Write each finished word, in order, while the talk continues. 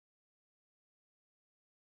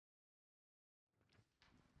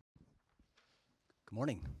Good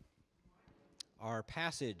morning. Our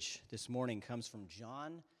passage this morning comes from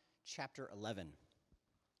John chapter 11.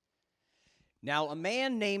 Now, a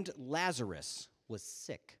man named Lazarus was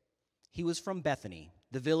sick. He was from Bethany,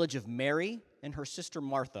 the village of Mary and her sister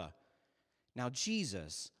Martha. Now,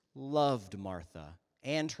 Jesus loved Martha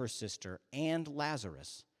and her sister and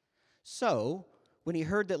Lazarus. So, when he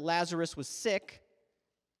heard that Lazarus was sick,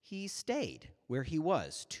 he stayed where he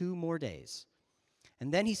was 2 more days.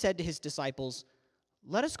 And then he said to his disciples,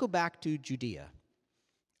 "Let us go back to Judea."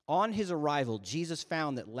 On his arrival, Jesus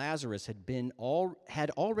found that Lazarus had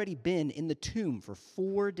already been in the tomb for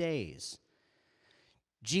 4 days.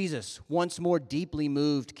 Jesus, once more deeply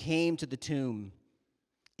moved, came to the tomb.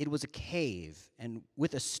 It was a cave, and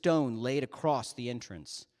with a stone laid across the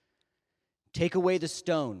entrance. "Take away the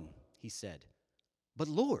stone," he said. "But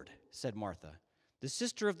Lord," said Martha, the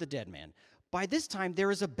sister of the dead man, "by this time there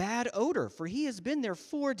is a bad odor, for he has been there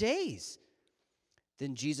 4 days."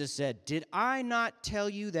 Then Jesus said, "Did I not tell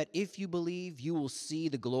you that if you believe, you will see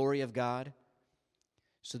the glory of God?"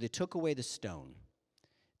 So they took away the stone.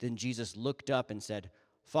 Then Jesus looked up and said,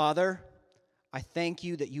 "Father, I thank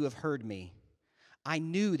you that you have heard me. I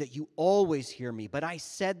knew that you always hear me, but I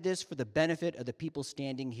said this for the benefit of the people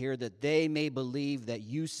standing here, that they may believe that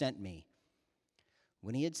you sent me."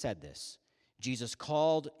 When he had said this, Jesus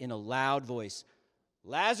called in a loud voice,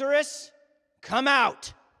 "Lazarus, come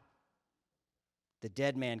out!" The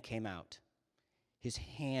dead man came out, his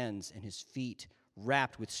hands and his feet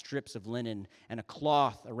wrapped with strips of linen and a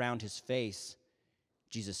cloth around his face.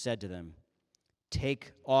 Jesus said to them,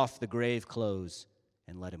 "Take off the grave clothes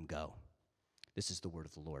and let him go." This is the word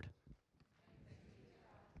of the Lord.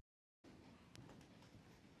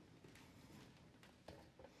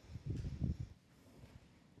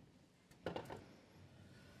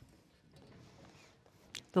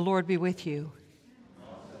 The Lord be with you.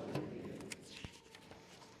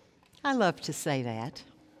 I love to say that.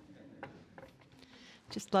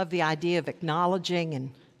 Just love the idea of acknowledging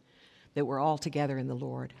and that we're all together in the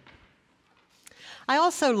Lord. I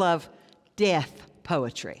also love death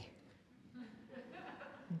poetry.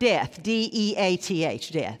 Death, D-E-A-T-H,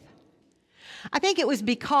 death. I think it was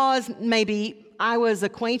because maybe I was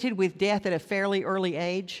acquainted with death at a fairly early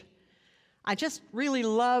age. I just really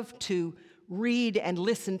love to read and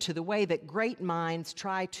listen to the way that great minds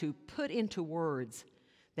try to put into words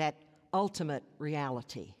that ultimate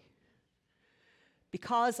reality.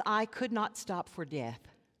 Because I could not stop for death,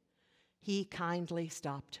 he kindly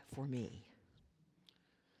stopped for me.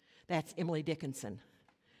 That's Emily Dickinson.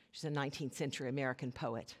 She's a 19th century American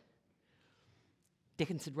poet.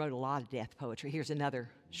 Dickinson wrote a lot of death poetry. Here's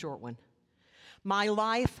another short one. "My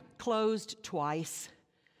life closed twice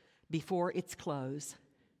before its close.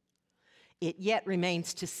 It yet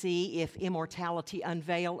remains to see if immortality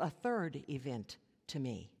unveil a third event to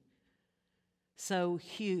me. So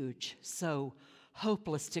huge, so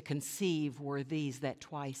hopeless to conceive were these that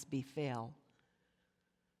twice befell.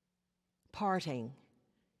 Parting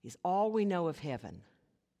is all we know of heaven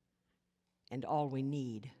and all we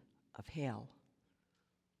need of hell."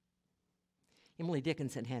 Emily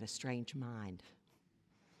Dickinson had a strange mind.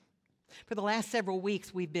 For the last several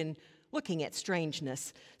weeks, we've been looking at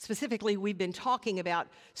strangeness. Specifically, we've been talking about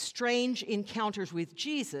strange encounters with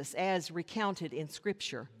Jesus as recounted in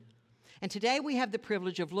Scripture. And today we have the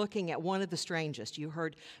privilege of looking at one of the strangest. You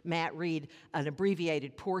heard Matt read an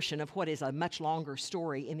abbreviated portion of what is a much longer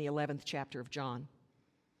story in the 11th chapter of John.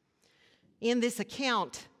 In this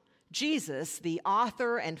account, Jesus, the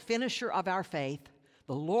author and finisher of our faith,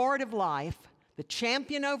 the Lord of life, the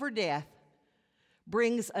champion over death,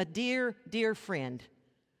 brings a dear, dear friend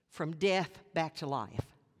from death back to life.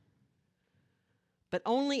 But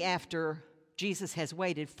only after Jesus has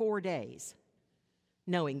waited 4 days,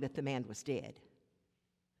 knowing that the man was dead.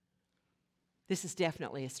 This is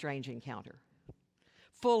definitely a strange encounter,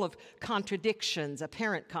 full of contradictions,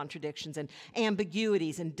 apparent contradictions, and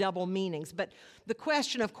ambiguities and double meanings. But the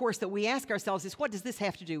question, of course, that we ask ourselves is, what does this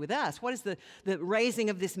have to do with us? What is the raising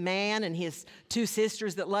of this man and his 2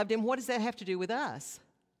 sisters that loved him, what does that have to do with us?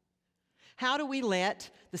 How do we let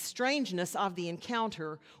the strangeness of the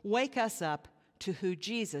encounter wake us up to who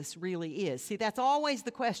Jesus really is? See, that's always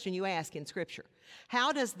the question you ask in Scripture.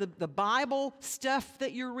 How does the Bible stuff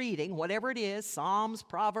that you're reading, whatever it is, Psalms,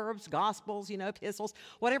 Proverbs, Gospels, epistles,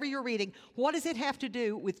 whatever you're reading, what does it have to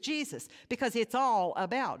do with Jesus? Because it's all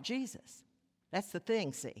about Jesus. That's the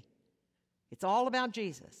thing, see. It's all about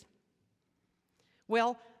Jesus.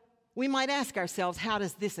 Well, we might ask ourselves, how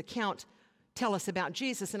does this account tell us about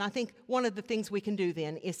Jesus? And I think one of the things we can do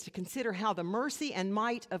then is to consider how the mercy and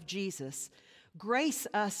might of Jesus grace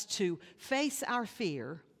us to face our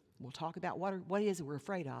fear We'll talk about what it is we're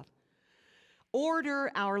afraid of.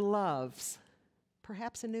 Order our loves,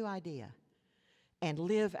 perhaps a new idea, and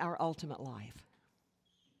live our ultimate life.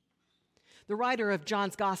 The writer of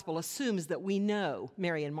John's Gospel assumes that we know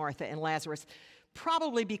Mary and Martha and Lazarus,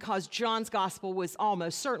 probably because John's Gospel was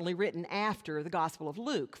almost certainly written after the Gospel of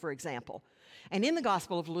Luke, for example. And in the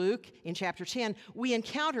Gospel of Luke, in chapter 10, we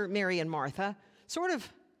encounter Mary and Martha sort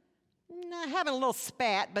of having a little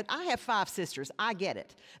spat, but I have 5 sisters. I get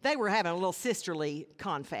it. They were having a little sisterly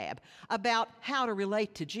confab about how to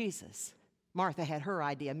relate to Jesus. Martha had her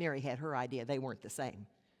idea. Mary had her idea. They weren't the same.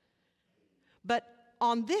 But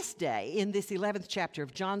on this day, in this 11th chapter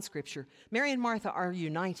of John's scripture, Mary and Martha are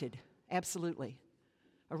united, absolutely,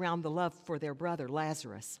 around the love for their brother,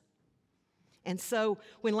 Lazarus. And so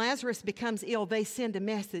when Lazarus becomes ill, they send a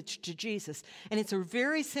message to Jesus. And it's a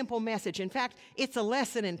very simple message. In fact, it's a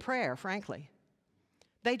lesson in prayer, frankly.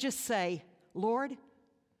 They just say, Lord,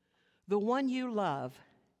 the one you love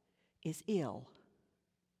is ill.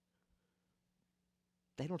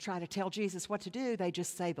 They don't try to tell Jesus what to do. They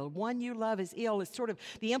just say, the one you love is ill. It's sort of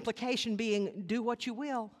the implication being, do what you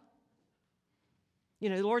will.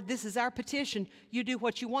 You know, Lord, this is our petition. You do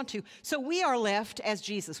what you want to. So we are left, as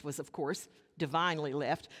Jesus was, of course, divinely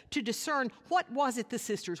left, to discern what was it the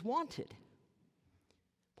sisters wanted.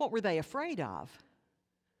 What were they afraid of?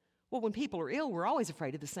 Well, when people are ill, we're always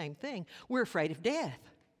afraid of the same thing. We're afraid of death.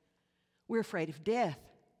 We're afraid of death.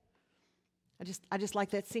 I just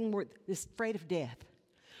like that sing word, this afraid of death.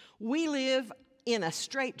 We live in a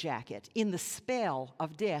straitjacket, in the spell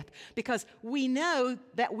of death, because we know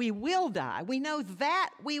that we will die. We know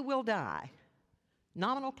that we will die.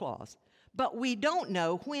 Nominal clause. But we don't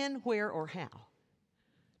know when, where, or how.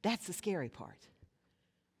 That's the scary part.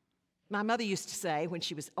 My mother used to say when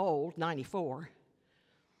she was old, 94,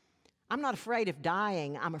 I'm not afraid of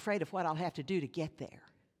dying, I'm afraid of what I'll have to do to get there.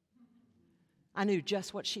 I knew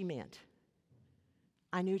just what she meant.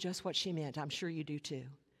 I knew just what she meant. I'm sure you do too.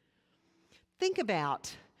 Think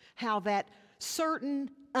about how that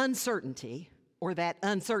certain uncertainty, or that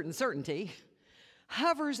uncertain certainty,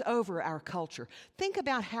 hovers over our culture. Think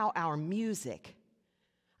about how our music,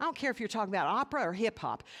 I don't care if you're talking about opera or hip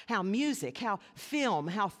hop, how music, how film,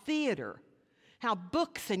 how theater, how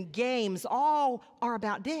books and games all are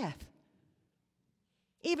about death.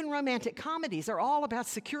 Even romantic comedies are all about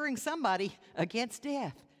securing somebody against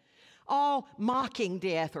death. All mocking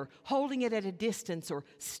death or holding it at a distance or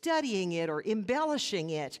studying it or embellishing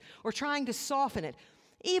it or trying to soften it.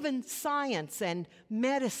 Even science and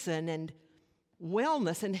medicine and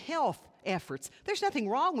wellness and health efforts. There's nothing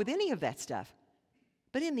wrong with any of that stuff.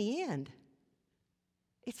 But in the end,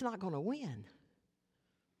 it's not going to win.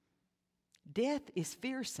 Death is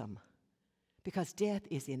fearsome because death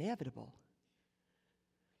is inevitable.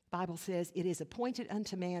 The Bible says it is appointed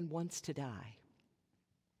unto man once to die.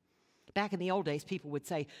 Back in the old days, people would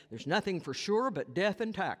say, there's nothing for sure but death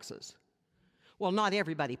and taxes. Well, not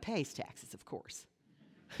everybody pays taxes, of course.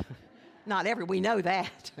 We know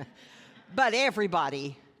that. But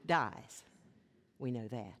everybody dies. We know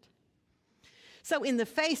that. So in the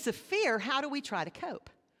face of fear, how do we try to cope?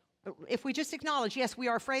 If we just acknowledge, yes, we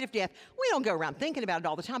are afraid of death, we don't go around thinking about it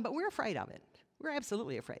all the time, but we're afraid of it. We're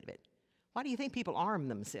absolutely afraid of it. Why do you think people arm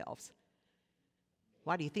themselves?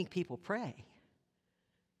 Why do you think people pray?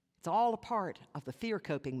 It's all a part of the fear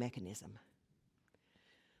coping mechanism.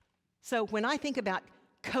 So when I think about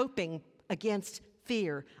coping against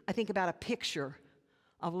fear, I think about a picture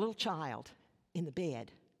of a little child in the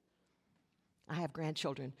bed. I have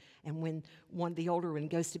grandchildren, and when the older one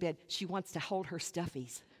goes to bed, she wants to hold her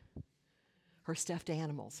stuffies, her stuffed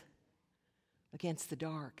animals, against the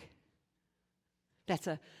dark. That's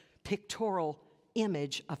a pictorial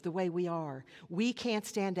image of the way we are. We can't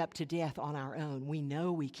stand up to death on our own. We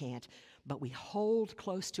know we can't, but we hold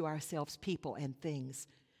close to ourselves people and things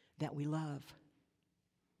that we love.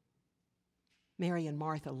 Mary and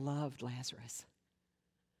Martha loved Lazarus.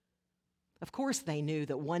 Of course, they knew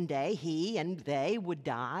that one day he and they would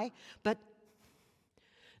die, but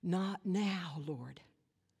not now, Lord.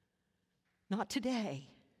 Not today.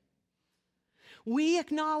 We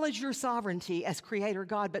acknowledge your sovereignty as Creator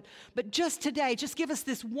God, but just today, just give us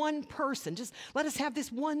this one person. Just let us have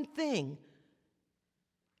this one thing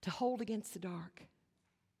to hold against the dark.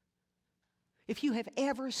 If you have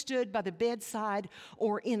ever stood by the bedside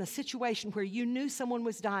or in a situation where you knew someone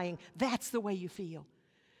was dying, that's the way you feel.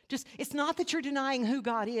 It's not that you're denying who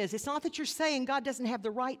God is. It's not that you're saying God doesn't have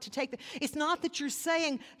the right to take it's not that you're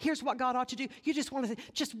saying, here's what God ought to do. You just want to say,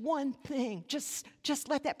 just one thing. Just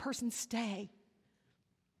let that person stay.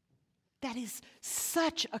 That is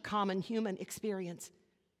such a common human experience.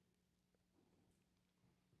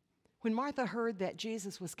 When Martha heard that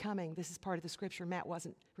Jesus was coming, this is part of the scripture Matt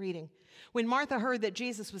wasn't reading. When Martha heard that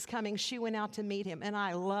Jesus was coming, she went out to meet him. And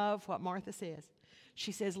I love what Martha says.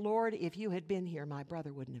 She says, Lord, if you had been here, my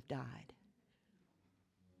brother wouldn't have died.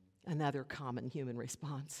 Another common human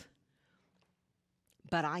response.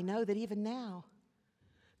 But I know that even now,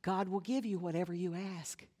 God will give you whatever you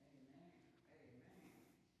ask.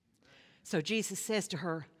 So Jesus says to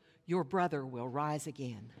her, your brother will rise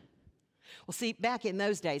again. Well, see, back in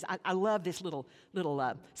those days, I love this little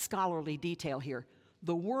scholarly detail here.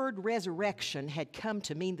 The word resurrection had come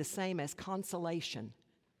to mean the same as consolation.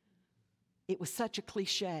 It was such a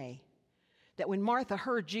cliche that when Martha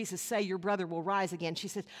heard Jesus say, your brother will rise again, she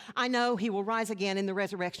said, I know he will rise again in the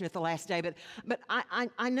resurrection at the last day, but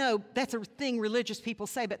I know that's a thing religious people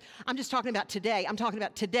say, but I'm just talking about today. I'm talking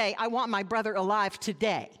about today. I want my brother alive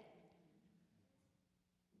today.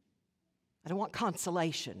 I don't want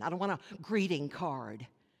consolation. I don't want a greeting card.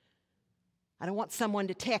 I don't want someone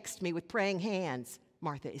to text me with praying hands,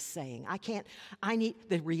 Martha is saying.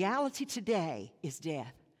 The reality today is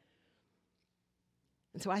death.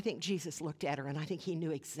 And so I think Jesus looked at her, and I think he knew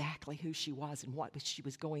exactly who she was and what she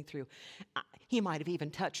was going through. He might have even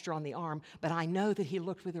touched her on the arm, but I know that he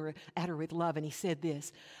looked at her with love, and he said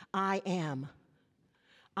this, I am.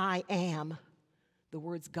 The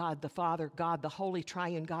words God the Father, God the Holy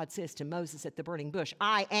Triune God says to Moses at the burning bush,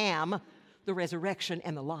 I am the resurrection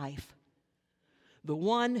and the life. The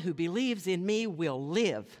one who believes in me will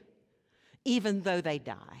live, even though they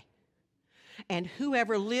die. And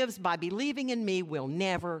whoever lives by believing in me will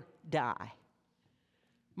never die.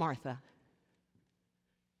 Martha,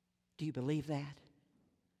 do you believe that?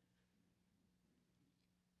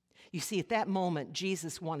 You see, at that moment,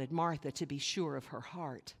 Jesus wanted Martha to be sure of her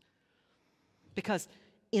heart. Because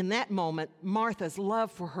in that moment, Martha's love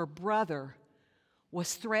for her brother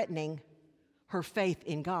was threatening her faith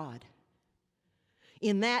in God.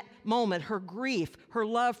 In that moment, her grief, her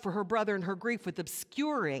love for her brother and her grief was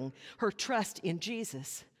obscuring her trust in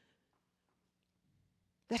Jesus.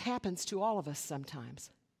 That happens to all of us sometimes.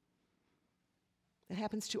 It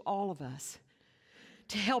happens to all of us.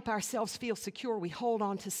 To help ourselves feel secure, we hold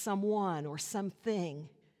on to someone or something.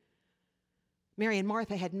 Mary and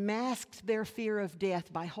Martha had masked their fear of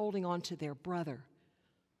death by holding on to their brother.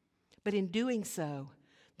 But in doing so,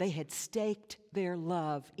 they had staked their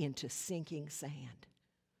love into sinking sand.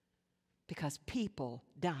 Because people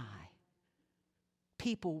die.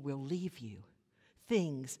 People will leave you.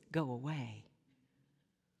 Things go away.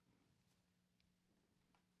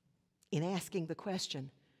 In asking the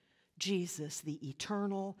question, Jesus, the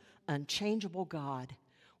eternal, unchangeable God,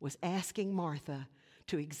 was asking Martha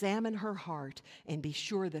to examine her heart and be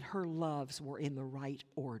sure that her loves were in the right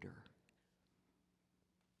order.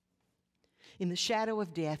 In the shadow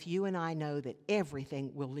of death, you and I know that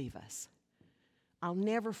everything will leave us. I'll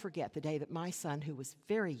never forget the day that my son, who was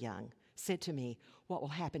very young, said to me, what will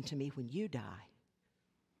happen to me when you die?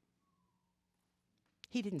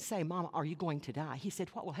 He didn't say, Mama, are you going to die? He said,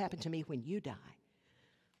 what will happen to me when you die?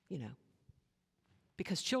 You know,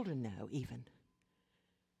 because children know even.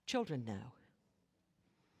 Children know.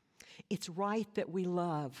 It's right that we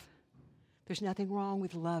love. There's nothing wrong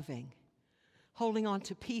with loving. Holding on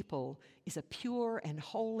to people is a pure and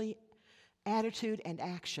holy attitude and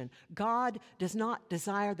action. God does not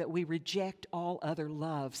desire that we reject all other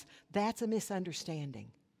loves. That's a misunderstanding.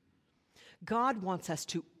 God wants us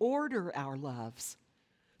to order our loves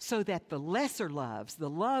so that the lesser loves, the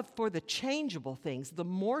love for the changeable things, the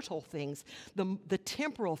mortal things, the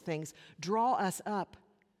temporal things, draw us up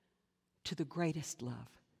to the greatest love.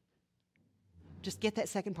 Just get that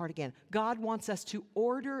second part again. God wants us to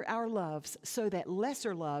order our loves so that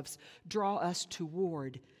lesser loves draw us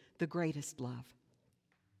toward the greatest love.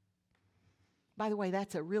 By the way,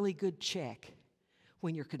 that's a really good check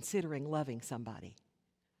when you're considering loving somebody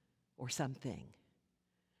or something.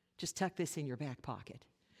 Just tuck this in your back pocket.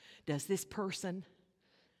 Does this person,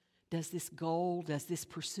 does this goal, does this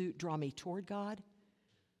pursuit draw me toward God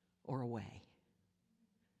or away?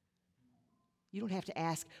 You don't have to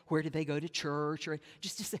ask, where did they go to church? Or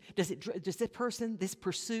just does this person, this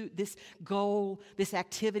pursuit, this goal, this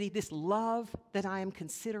activity, this love that I am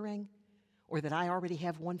considering, or that I already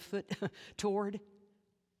have one foot toward,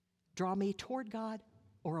 draw me toward God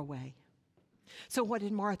or away? So what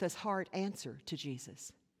did Martha's heart answer to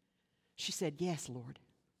Jesus? She said, yes, Lord.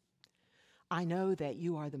 I know that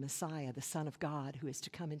you are the Messiah, the Son of God, who is to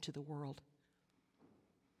come into the world.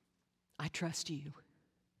 I trust you.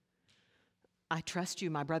 I trust you.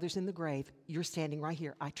 My brother's in the grave. You're standing right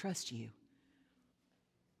here. I trust you.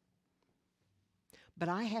 But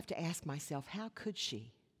I have to ask myself, how could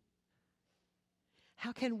she?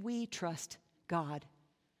 How can we trust God?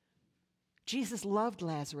 Jesus loved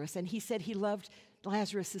Lazarus, and he said he loved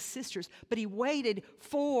Lazarus' sisters, but he waited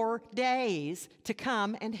 4 days to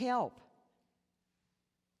come and help.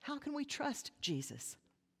 How can we trust Jesus?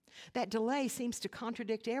 That delay seems to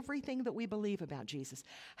contradict everything that we believe about Jesus.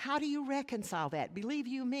 How do you reconcile that? Believe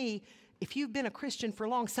you me, if you've been a Christian for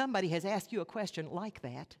long, somebody has asked you a question like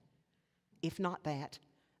that, if not that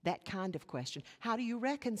kind of question. How do you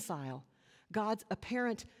reconcile God's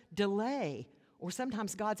apparent delay, or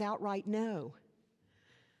sometimes God's outright no?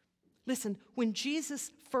 Listen, when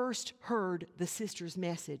Jesus first heard the sister's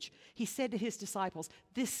message, he said to his disciples,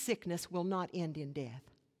 "This sickness will not end in death.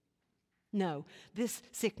 No, this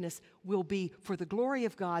sickness will be for the glory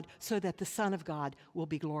of God, so that the Son of God will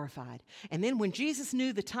be glorified." And then when Jesus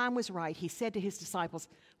knew the time was right, he said to his disciples,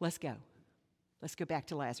 "Let's go. Let's go back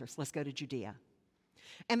to Lazarus. Let's go to Judea."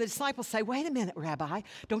 And the disciples say, "Wait a minute, Rabbi.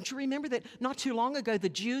 Don't you remember that not too long ago the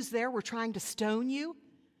Jews there were trying to stone you?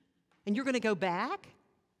 And you're going to go back?"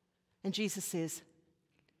 And Jesus says,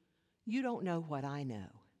 "You don't know what I know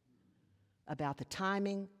about the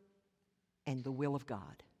timing and the will of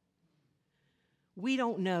God." We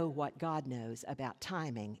don't know what God knows about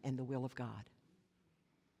timing and the will of God.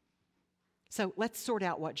 So let's sort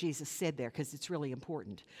out what Jesus said there, because it's really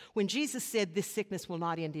important. When Jesus said this sickness will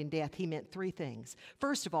not end in death, he meant 3 things.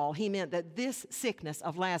 First of all, he meant that this sickness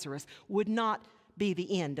of Lazarus would not be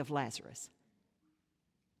the end of Lazarus.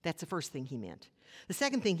 That's the first thing he meant. The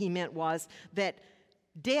second thing he meant was that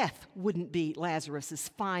death wouldn't be Lazarus'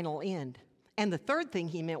 final end. And the third thing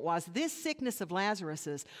he meant was this sickness of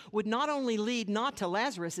Lazarus's would not only lead not to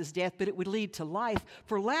Lazarus' death, but it would lead to life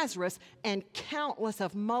for Lazarus and countless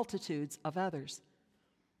of multitudes of others.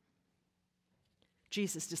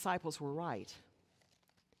 Jesus' disciples were right.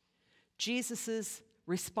 Jesus'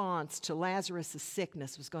 response to Lazarus'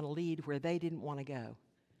 sickness was going to lead where they didn't want to go.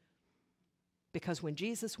 Because when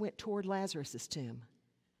Jesus went toward Lazarus' tomb,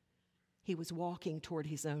 he was walking toward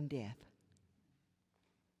his own death.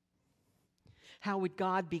 How would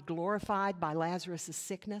God be glorified by Lazarus'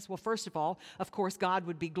 sickness? Well, first of all, of course, God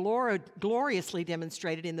would be gloriously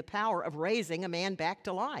demonstrated in the power of raising a man back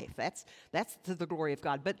to life. That's to the glory of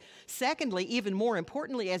God. But secondly, even more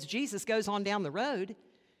importantly, as Jesus goes on down the road,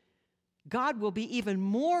 God will be even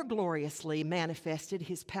more gloriously manifested,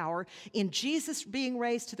 his power, in Jesus being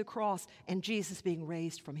raised to the cross and Jesus being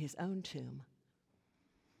raised from his own tomb.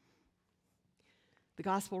 The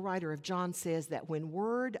gospel writer of John says that when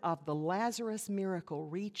word of the Lazarus miracle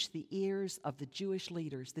reached the ears of the Jewish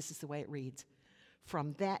leaders, this is the way it reads,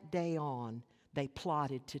 from that day on, they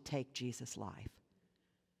plotted to take Jesus' life.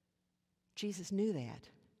 Jesus knew that.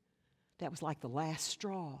 That was like the last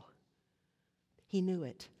straw. He knew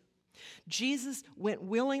it. Jesus went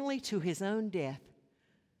willingly to his own death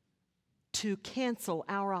to cancel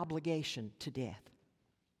our obligation to death.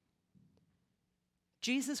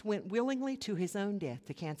 Jesus went willingly to his own death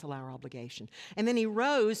to cancel our obligation. And then he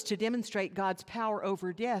rose to demonstrate God's power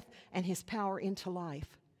over death and his power into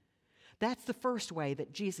life. That's the first way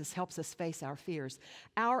that Jesus helps us face our fears.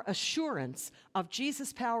 Our assurance of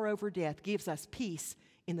Jesus' power over death gives us peace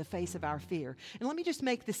in the face of our fear. And let me just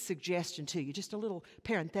make this suggestion to you, just a little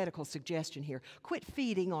parenthetical suggestion here. Quit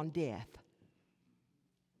feeding on death.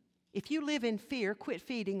 If you live in fear, quit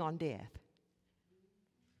feeding on death.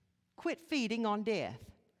 Quit feeding on death.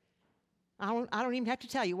 I don't even have to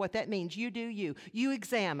tell you what that means. You do you. You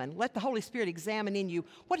examine. Let the Holy Spirit examine in you.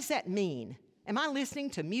 What does that mean? Am I listening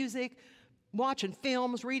to music, watching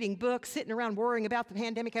films, reading books, sitting around worrying about the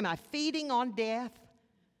pandemic? Am I feeding on death?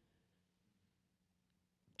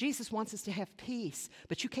 Jesus wants us to have peace,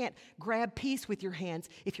 but you can't grab peace with your hands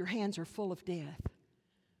if your hands are full of death.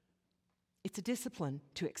 It's a discipline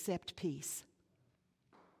to accept peace.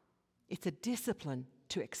 It's a discipline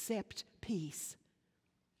to accept peace.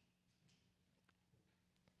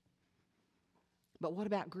 But what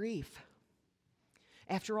about grief?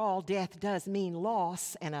 After all, death does mean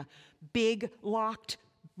loss and a big locked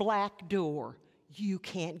black door. You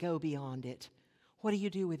can't go beyond it. What do you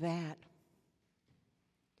do with that?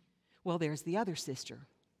 Well, there's the other sister,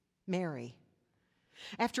 Mary.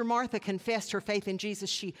 After Martha confessed her faith in Jesus,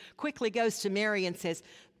 she quickly goes to Mary and says,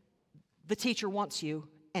 "The teacher wants you."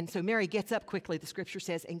 And so Mary gets up quickly, the scripture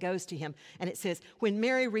says, and goes to him. And it says, when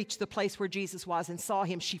Mary reached the place where Jesus was and saw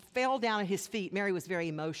him, she fell down at his feet. Mary was very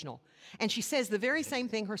emotional. And she says the very same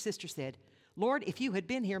thing her sister said, "Lord, if you had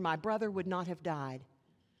been here, my brother would not have died."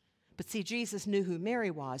 But see, Jesus knew who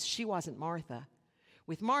Mary was. She wasn't Martha.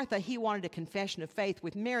 With Martha, he wanted a confession of faith.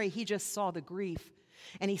 With Mary, he just saw the grief.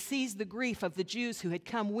 And he sees the grief of the Jews who had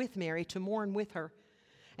come with Mary to mourn with her.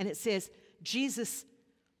 And it says, Jesus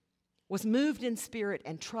was moved in spirit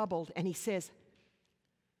and troubled, and he says,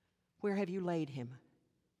 "Where have you laid him?"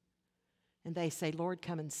 And they say, "Lord,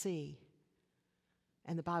 come and see."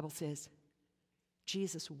 And the Bible says,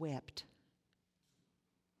 Jesus wept.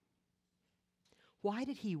 Why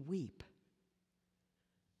did he weep?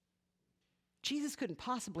 Jesus couldn't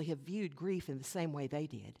possibly have viewed grief in the same way they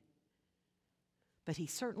did. But he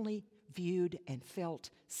certainly viewed and felt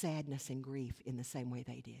sadness and grief in the same way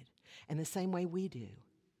they did, and the same way we do.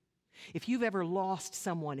 If you've ever lost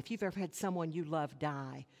someone, if you've ever had someone you love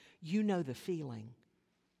die, you know the feeling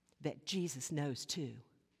that Jesus knows too.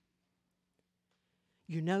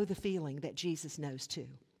 You know the feeling that Jesus knows too.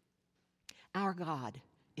 Our God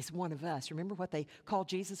is one of us. Remember what they called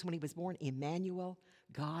Jesus when he was born? Emmanuel,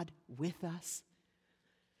 God with us.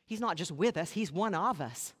 He's not just with us, he's one of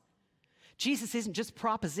us. Jesus isn't just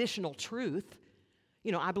propositional truth.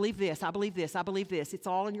 You know, I believe this, I believe this, I believe this. It's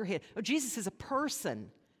all in your head. No, Jesus is a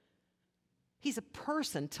person. He's a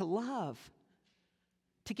person to love,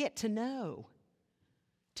 to get to know,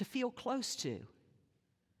 to feel close to.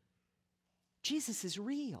 Jesus is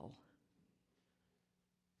real.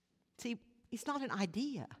 See, he's not an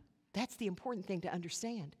idea. That's the important thing to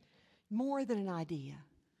understand. More than an idea.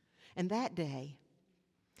 And that day,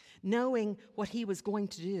 knowing what he was going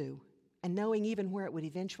to do, and knowing even where it would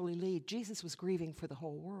eventually lead, Jesus was grieving for the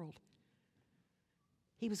whole world.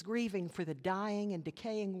 He was grieving for the dying and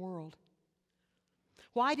decaying world.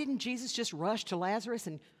 Why didn't Jesus just rush to Lazarus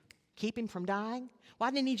and keep him from dying?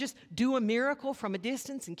 Why didn't he just do a miracle from a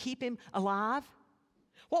distance and keep him alive?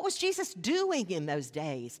 What was Jesus doing in those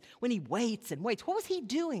days when he waits and waits? What was he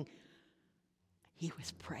doing? He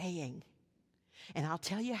was praying. And I'll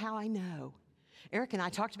tell you how I know. Eric and I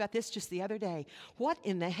talked about this just the other day. What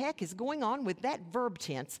in the heck is going on with that verb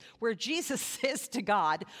tense where Jesus says to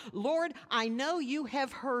God, "Lord, I know you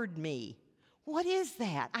have heard me." What is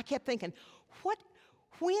that? I kept thinking,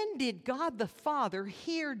 when did God the Father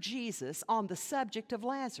hear Jesus on the subject of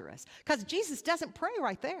Lazarus? Because Jesus doesn't pray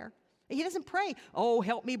right there. He doesn't pray, "Oh,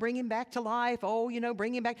 help me bring him back to life. Oh,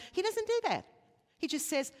 bring him back." He doesn't do that. He just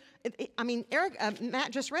says,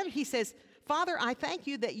 Matt just read it. He says, "Father, I thank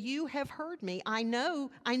you that you have heard me. I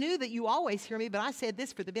knew that you always hear me, but I said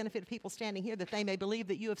this for the benefit of people standing here, that they may believe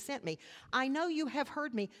that you have sent me. I know you have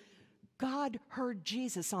heard me." God heard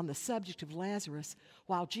Jesus on the subject of Lazarus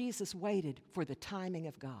while Jesus waited for the timing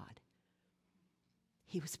of God.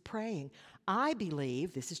 He was praying. I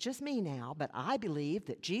believe, this is just me now, but I believe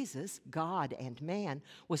that Jesus, God and man,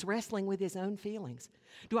 was wrestling with his own feelings.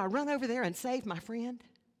 Do I run over there and save my friend?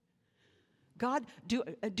 God, do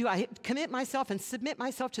I commit myself and submit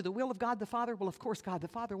myself to the will of God the Father? Well, of course, God the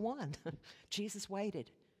Father won. Jesus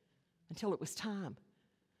waited until it was time.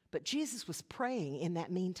 But Jesus was praying in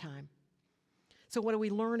that meantime. So what do we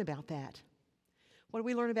learn about that? What do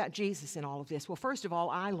we learn about Jesus in all of this? Well, first of all,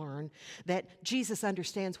 I learn that Jesus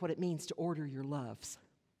understands what it means to order your loves.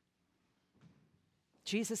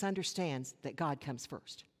 Jesus understands that God comes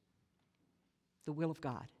first, the will of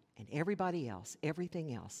God, and everybody else,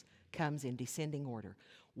 everything else, comes in descending order.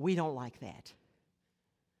 We don't like that.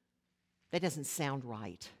 That doesn't sound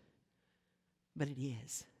right, but it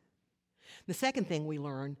is. The second thing we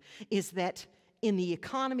learn is that in the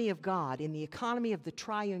economy of God, in the economy of the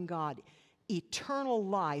triune God, eternal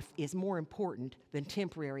life is more important than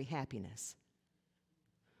temporary happiness.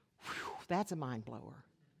 Whew, that's a mind blower.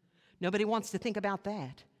 Nobody wants to think about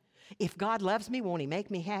that. If God loves me, won't he make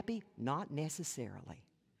me happy? Not necessarily.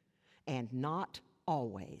 And not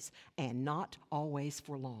always. And not always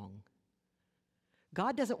for long.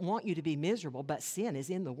 God doesn't want you to be miserable, but sin is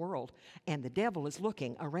in the world, and the devil is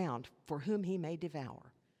looking around for whom he may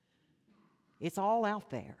devour. It's all out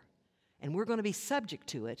there, and we're going to be subject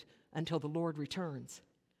to it until the Lord returns.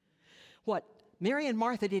 What Mary and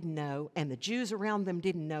Martha didn't know, and the Jews around them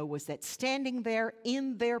didn't know, was that standing there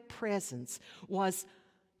in their presence was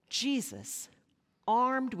Jesus,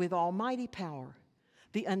 armed with almighty power,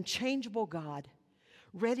 the unchangeable God,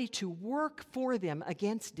 ready to work for them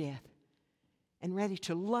against death and ready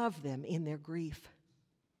to love them in their grief.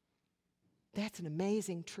 That's an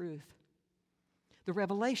amazing truth. The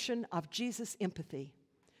revelation of Jesus' empathy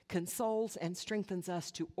consoles and strengthens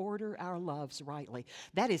us to order our loves rightly.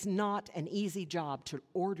 That is not an easy job, to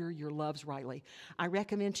order your loves rightly. I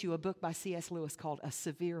recommend to you a book by C.S. Lewis called A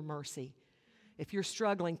Severe Mercy. If you're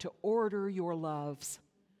struggling to order your loves,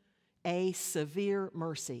 A Severe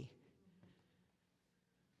Mercy.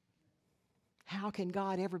 How can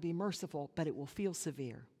God ever be merciful, but it will feel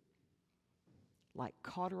severe? Like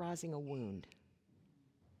cauterizing a wound.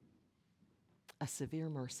 A severe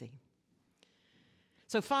mercy.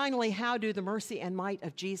 So finally, how do the mercy and might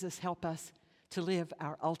of Jesus help us to live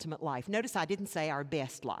our ultimate life. Notice I didn't say our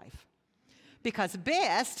best life. Because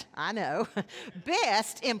best, I know,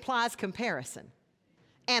 best implies comparison.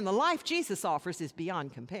 And the life Jesus offers is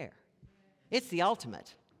beyond compare. It's the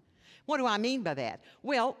ultimate. What do I mean by that?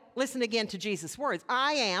 Well, listen again to Jesus' words.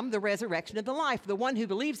 I am the resurrection and the life. The one who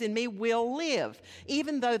believes in me will live,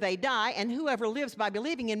 even though they die, and whoever lives by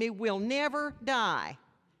believing in me will never die.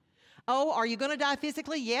 Oh, are you going to die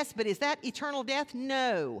physically? Yes, but is that eternal death?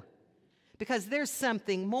 No, because there's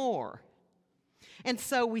something more. And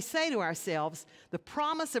so we say to ourselves, the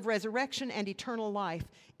promise of resurrection and eternal life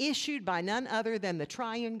issued by none other than the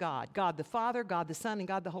triune God, God the Father, God the Son, and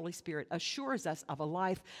God the Holy Spirit, assures us of a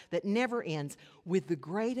life that never ends with the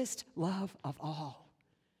greatest love of all.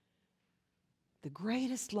 The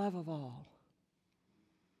greatest love of all.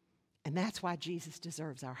 And that's why Jesus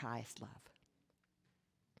deserves our highest love.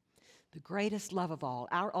 The greatest love of all.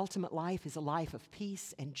 Our ultimate life is a life of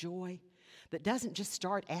peace and joy that doesn't just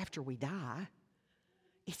start after we die.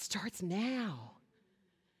 It starts now.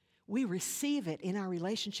 We receive it in our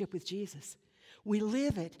relationship with Jesus. We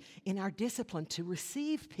live it in our discipline to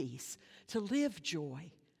receive peace, to live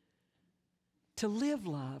joy, to live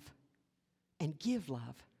love, and give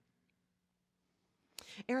love.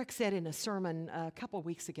 Eric said in a sermon a couple of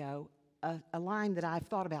weeks ago, a line that I've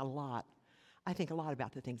thought about a lot. I think a lot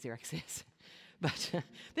about the things Eric says, but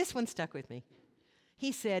this one stuck with me.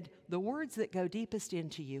 He said, the words that go deepest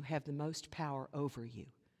into you have the most power over you.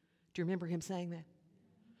 Do you remember him saying that?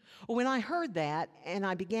 Well, when I heard that, and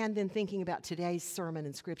I began then thinking about today's sermon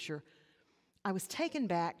and scripture, I was taken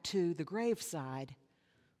back to the graveside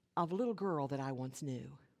of a little girl that I once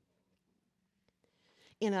knew.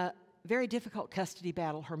 In a very difficult custody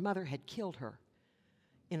battle, her mother had killed her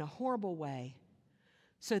in a horrible way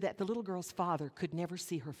so that the little girl's father could never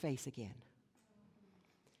see her face again.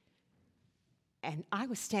 And I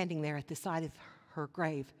was standing there at the side of her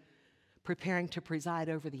grave, preparing to preside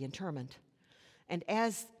over the interment. And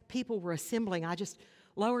as people were assembling, I just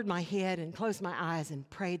lowered my head and closed my eyes and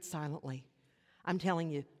prayed silently. I'm telling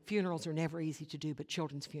you, funerals are never easy to do, but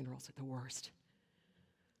children's funerals are the worst.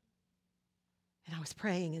 And I was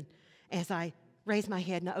praying, and as I raised my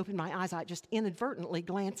head and I opened my eyes, I just inadvertently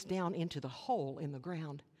glanced down into the hole in the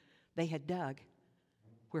ground they had dug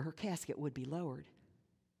where her casket would be lowered.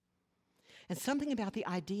 And something about the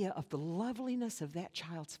idea of the loveliness of that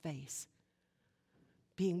child's face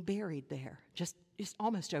being buried there just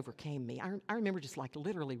almost overcame me. I remember just like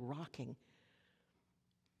literally rocking.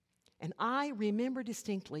 And I remember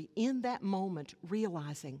distinctly in that moment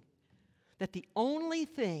realizing that the only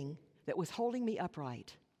thing that was holding me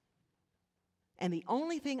upright and the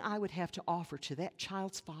only thing I would have to offer to that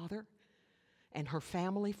child's father and her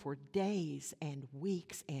family for days and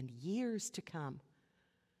weeks and years to come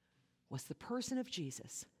was the person of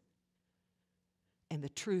Jesus and the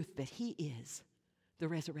truth that he is the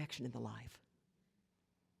resurrection and the life.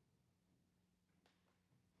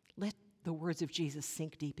 Let the words of Jesus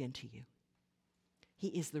sink deep into you. He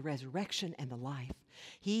is the resurrection and the life.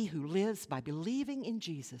 He who lives by believing in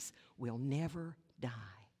Jesus will never die.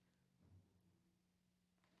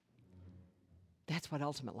 That's what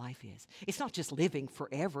ultimate life is. It's not just living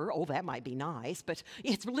forever. Oh, that might be nice, but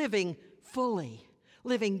it's living fully,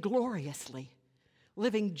 living gloriously,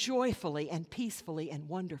 living joyfully and peacefully and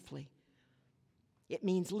wonderfully. It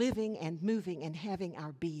means living and moving and having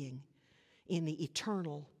our being in the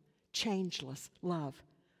eternal, changeless love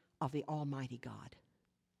of the Almighty God.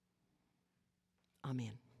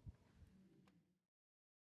 Amen.